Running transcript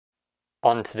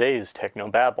On today's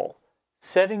Technobabble,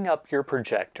 setting up your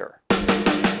projector.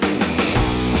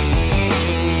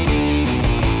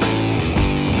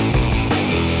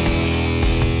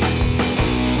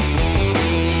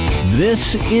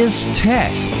 This is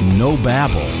Tech No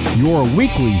Babble, your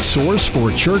weekly source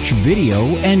for church video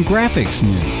and graphics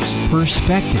news,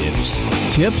 perspectives,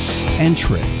 tips, and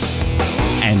tricks.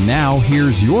 And now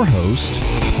here's your host,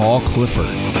 Paul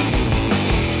Clifford.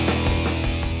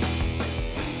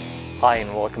 Hi,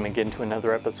 and welcome again to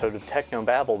another episode of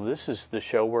Technobabble. This is the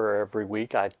show where every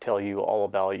week I tell you all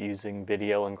about using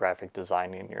video and graphic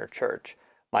design in your church.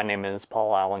 My name is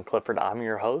Paul Allen Clifford. I'm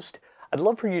your host. I'd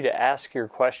love for you to ask your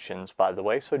questions, by the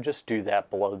way, so just do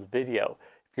that below the video.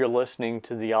 If you're listening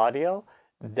to the audio,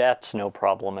 that's no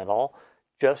problem at all.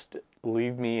 Just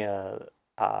leave me a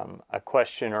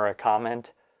question or a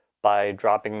comment by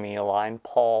dropping me a line,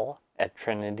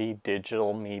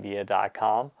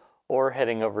 paul@trinitydigitalmedia.com, or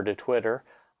heading over to Twitter.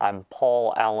 I'm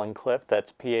Paul Allen Cliff,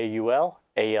 that's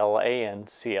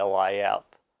PaulAlanclif.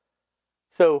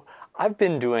 So I've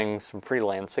been doing some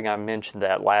freelancing, I mentioned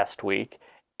that last week,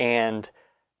 and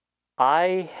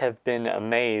I have been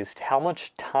amazed how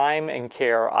much time and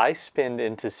care I spend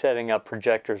into setting up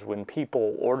projectors when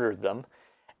people order them,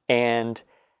 and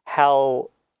how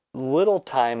little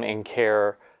time and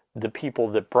care the people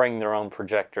that bring their own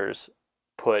projectors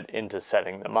put into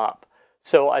setting them up.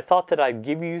 So I thought that I'd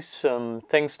give you some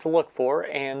things to look for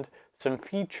and some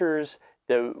features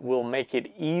that will make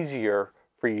it easier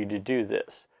for you to do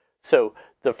this. So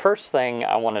the first thing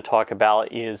I want to talk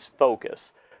about is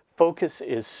focus. Focus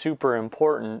is super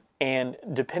important, and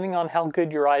depending on how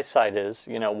good your eyesight is,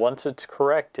 once it's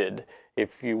corrected,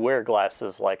 if you wear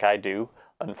glasses like I do,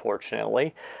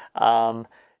 unfortunately,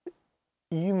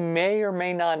 you may or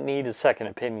may not need a second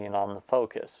opinion on the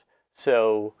focus.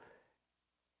 So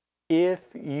if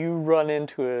you run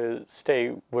into a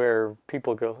state where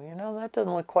people go, that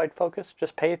doesn't look quite focused,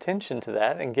 just pay attention to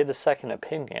that and get a second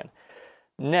opinion.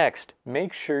 Next,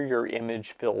 make sure your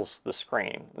image fills the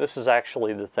screen. This is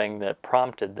actually the thing that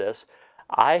prompted this.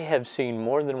 I have seen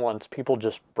more than once people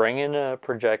just bring in a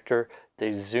projector,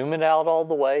 they zoom it out all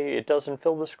the way, it doesn't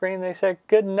fill the screen, they say,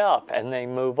 good enough, and they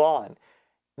move on.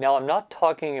 Now, I'm not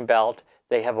talking about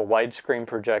they have a widescreen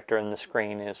projector and the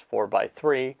screen is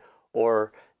 4:3,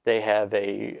 or they have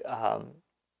a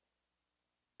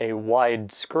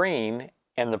wide screen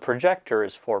and the projector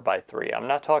is 4:3. I'm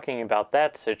not talking about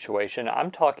that situation.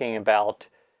 I'm talking about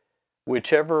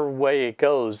whichever way it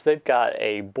goes, they've got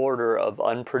a border of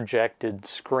unprojected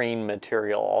screen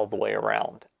material all the way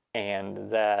around, and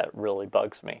that really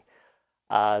bugs me.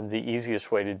 The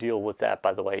easiest way to deal with that,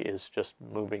 by the way, is just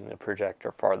moving the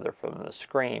projector farther from the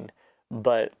screen,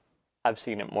 but I've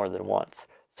seen it more than once.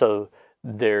 So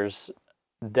there's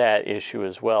that issue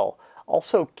as well.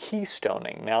 Also,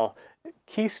 keystoning. Now,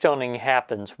 keystoning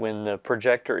happens when the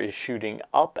projector is shooting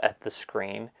up at the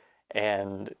screen,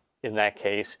 and in that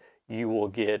case, you will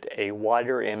get a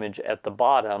wider image at the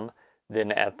bottom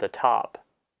than at the top.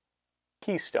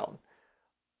 Keystone.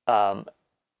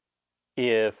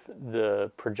 If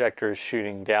the projector is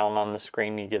shooting down on the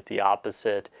screen, you get the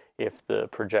opposite. If the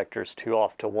projector is too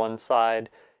off to one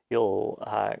side, you'll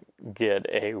get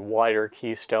a wider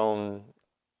keystone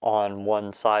on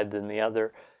one side than the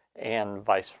other, and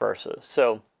vice versa.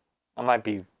 So I might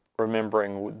be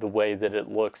remembering the way that it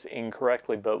looks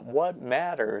incorrectly, but what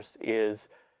matters is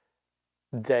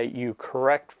that you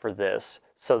correct for this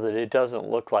so that it doesn't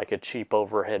look like a cheap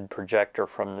overhead projector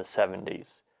from the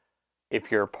 70s. If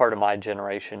you're part of my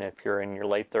generation, if you're in your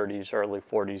late 30s, early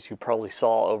 40s, you probably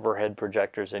saw overhead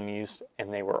projectors in use,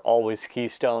 and they were always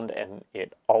keystoned, and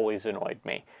it always annoyed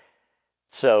me.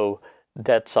 So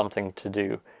that's something to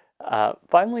do.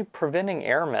 Finally, preventing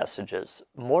error messages.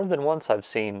 More than once I've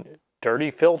seen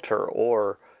dirty filter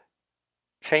or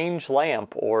change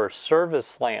lamp or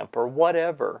service lamp or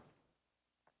whatever.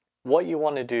 What you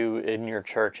want to do in your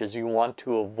church is you want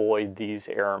to avoid these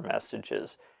error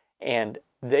messages, and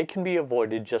they can be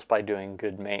avoided just by doing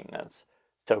good maintenance.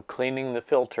 So cleaning the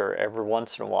filter every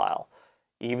once in a while.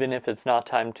 Even if it's not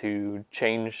time to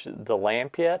change the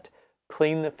lamp yet,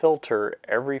 clean the filter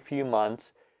every few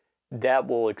months. That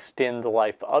will extend the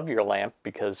life of your lamp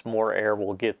because more air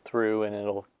will get through and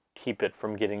it'll keep it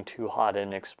from getting too hot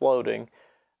and exploding.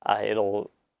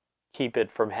 It'll keep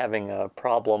it from having a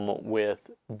problem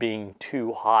with being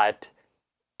too hot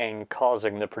and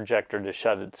causing the projector to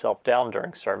shut itself down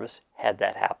during service, had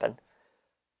that happen.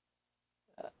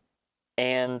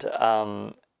 And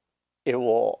it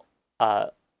will,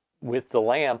 with the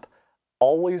lamp,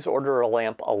 always order a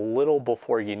lamp a little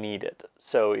before you need it.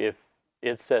 So if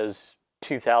it says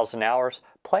 2,000 hours,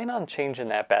 plan on changing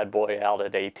that bad boy out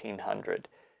at 1,800.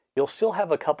 You'll still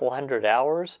have a couple hundred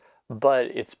hours, but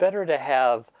it's better to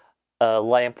have a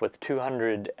lamp with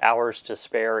 200 hours to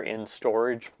spare in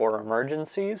storage for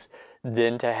emergencies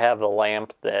than to have a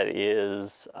lamp that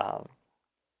is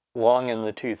long in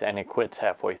the tooth and it quits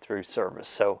halfway through service.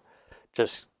 So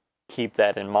just keep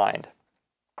that in mind.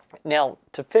 Now,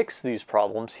 to fix these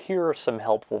problems, here are some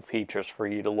helpful features for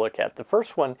you to look at. The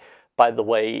first one, by the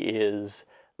way, is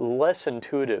less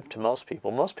intuitive to most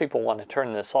people. Most people want to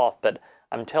turn this off, but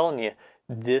I'm telling you,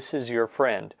 this is your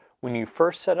friend. When you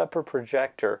first set up a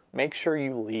projector, make sure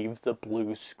you leave the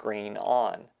blue screen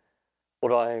on. What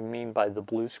do I mean by the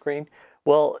blue screen?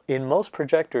 Well, in most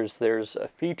projectors, there's a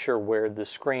feature where the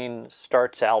screen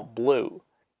starts out blue.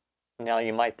 Now,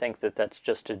 you might think that that's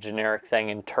just a generic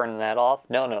thing and turn that off.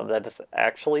 No, that is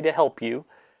actually to help you.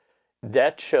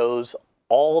 That shows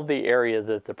all of the area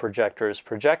that the projector is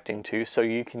projecting to, so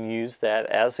you can use that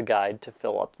as a guide to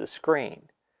fill up the screen.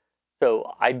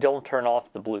 So I don't turn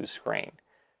off the blue screen.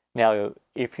 Now,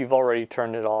 if you've already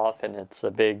turned it off and it's a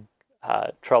big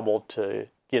trouble to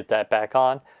get that back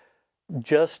on,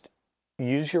 just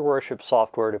use your worship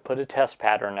software to put a test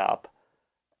pattern up.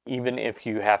 Even if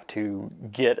you have to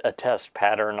get a test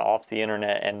pattern off the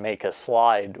internet and make a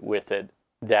slide with it,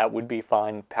 that would be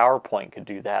fine. PowerPoint could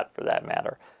do that for that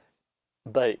matter.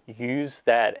 But use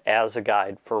that as a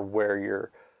guide for where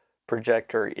your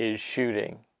projector is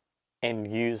shooting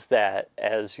and use that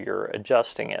as you're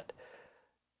adjusting it.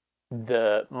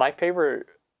 My favorite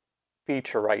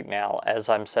feature right now, as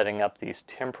I'm setting up these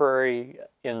temporary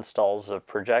installs of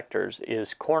projectors,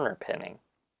 is corner pinning.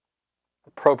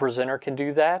 ProPresenter can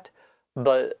do that,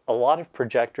 but a lot of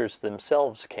projectors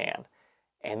themselves can.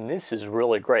 And this is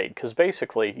really great because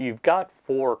basically you've got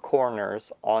 4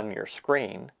 corners on your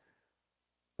screen.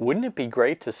 Wouldn't it be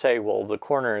great to say, well, the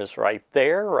corner is right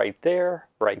there, right there,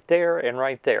 right there, and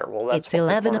right there? Well, that's it's what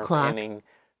 11 the corner o'clock. pinning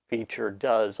feature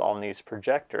does on these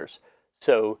projectors.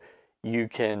 So you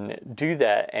can do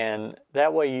that, and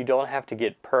that way you don't have to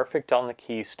get perfect on the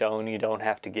Keystone. You don't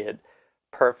have to get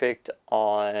perfect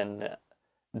on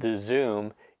the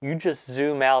zoom. You just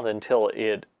zoom out until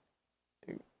it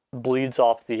bleeds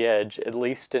off the edge, at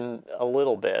least in a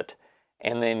little bit,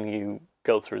 and then you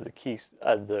go through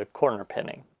the corner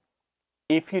pinning.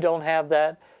 If you don't have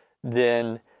that,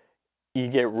 then you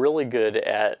get really good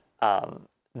at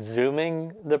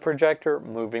zooming the projector,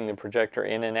 moving the projector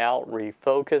in and out,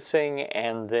 refocusing,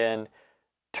 and then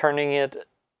turning it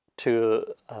to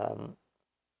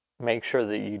make sure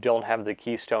that you don't have the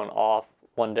Keystone off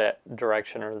one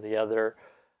direction or the other,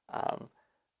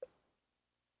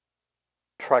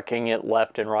 trucking it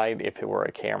left and right. If it were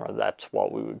a camera, that's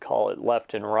what we would call it,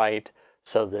 left and right,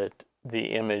 so that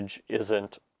the image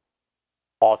isn't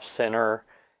off center,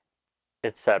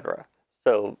 etc.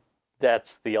 So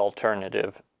that's the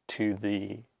alternative to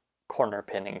the corner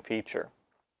pinning feature.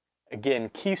 Again,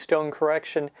 Keystone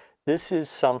Correction, this is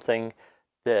something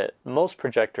that most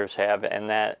projectors have, and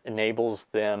that enables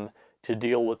them to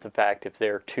deal with the fact if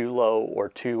they're too low or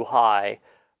too high,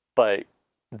 but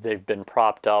they've been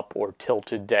propped up or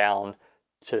tilted down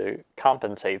to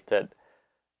compensate that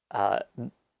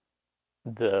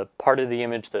the part of the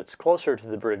image that's closer to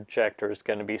the projector is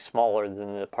going to be smaller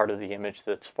than the part of the image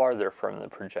that's farther from the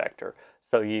projector.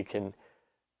 So you can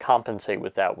compensate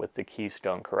with that with the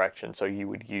Keystone Correction. So you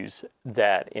would use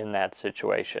that in that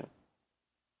situation.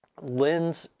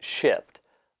 Lens shift.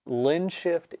 Lens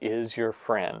shift is your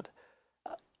friend.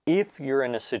 If you're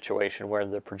in a situation where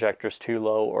the projector's too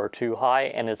low or too high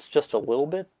and it's just a little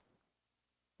bit,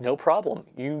 no problem.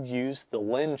 You use the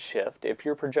lens shift if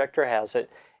your projector has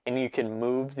it, and you can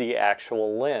move the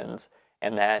actual lens,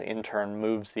 and that in turn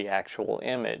moves the actual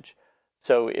image.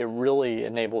 So it really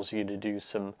enables you to do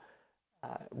some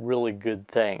really good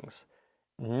things.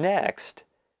 Next,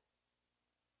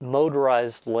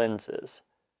 motorized lenses.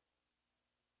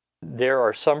 There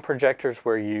are some projectors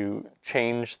where you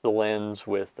change the lens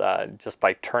with just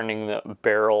by turning the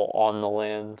barrel on the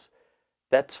lens.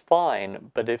 That's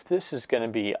fine, but if this is going to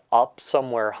be up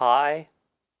somewhere high,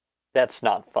 that's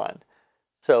not fun.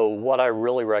 So what I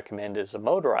really recommend is a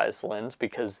motorized lens,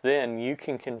 because then you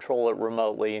can control it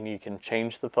remotely and you can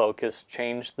change the focus,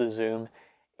 change the zoom,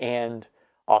 and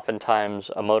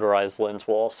oftentimes a motorized lens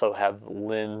will also have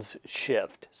lens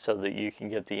shift so that you can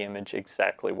get the image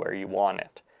exactly where you want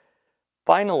it.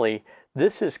 Finally,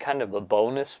 this is kind of a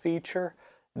bonus feature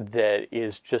that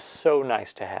is just so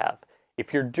nice to have.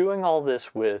 If you're doing all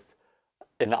this with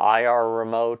an IR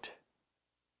remote,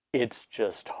 it's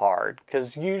just hard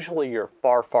because usually you're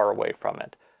far, far away from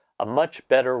it. A much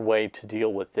better way to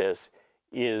deal with this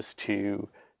is to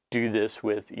do this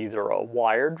with either a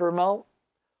wired remote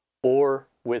or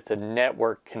with a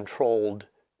network controlled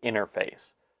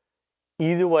interface.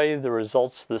 Either way, the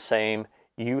result's the same.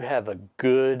 You have a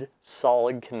good,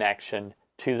 solid connection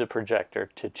to the projector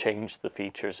to change the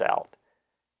features out.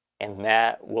 And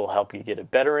that will help you get a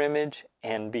better image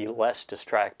and be less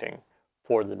distracting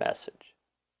for the message.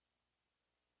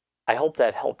 I hope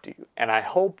that helped you, and I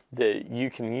hope that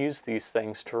you can use these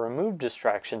things to remove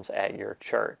distractions at your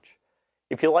church.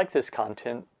 If you like this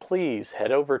content, please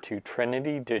head over to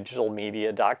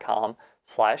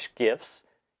trinitydigitalmedia.com/gifts,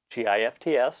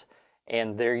 GIFTS,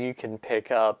 and there you can pick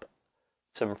up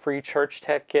some free church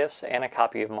tech gifts and a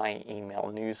copy of my email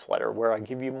newsletter where I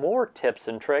give you more tips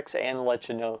and tricks and let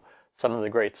you know some of the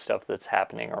great stuff that's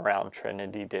happening around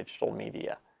Trinity Digital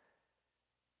Media.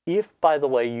 If, by the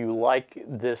way, you like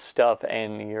this stuff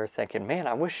and you're thinking, man,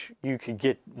 I wish you could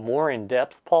get more in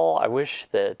depth, Paul. I wish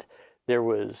that there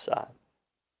was a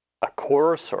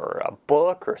course or a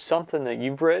book or something that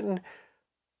you've written.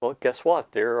 Well, guess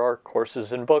what? There are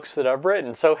courses and books that I've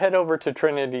written. So head over to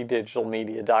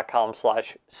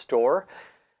trinitydigitalmedia.com/store.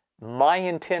 My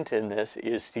intent in this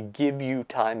is to give you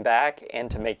time back and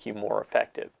to make you more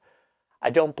effective. I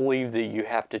don't believe that you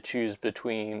have to choose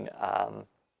between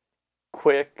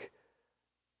quick,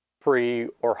 free,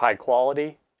 or high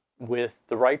quality. With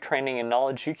the right training and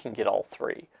knowledge, you can get all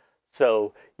three.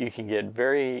 So you can get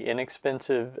very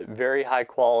inexpensive, very high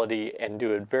quality, and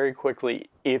do it very quickly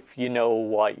if you know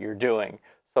what you're doing.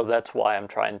 So that's why I'm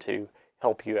trying to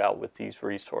help you out with these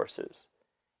resources.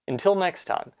 Until next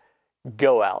time,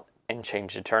 go out and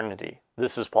change eternity.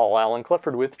 This is Paul Allen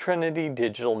Clifford with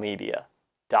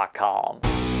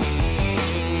TrinityDigitalMedia.com.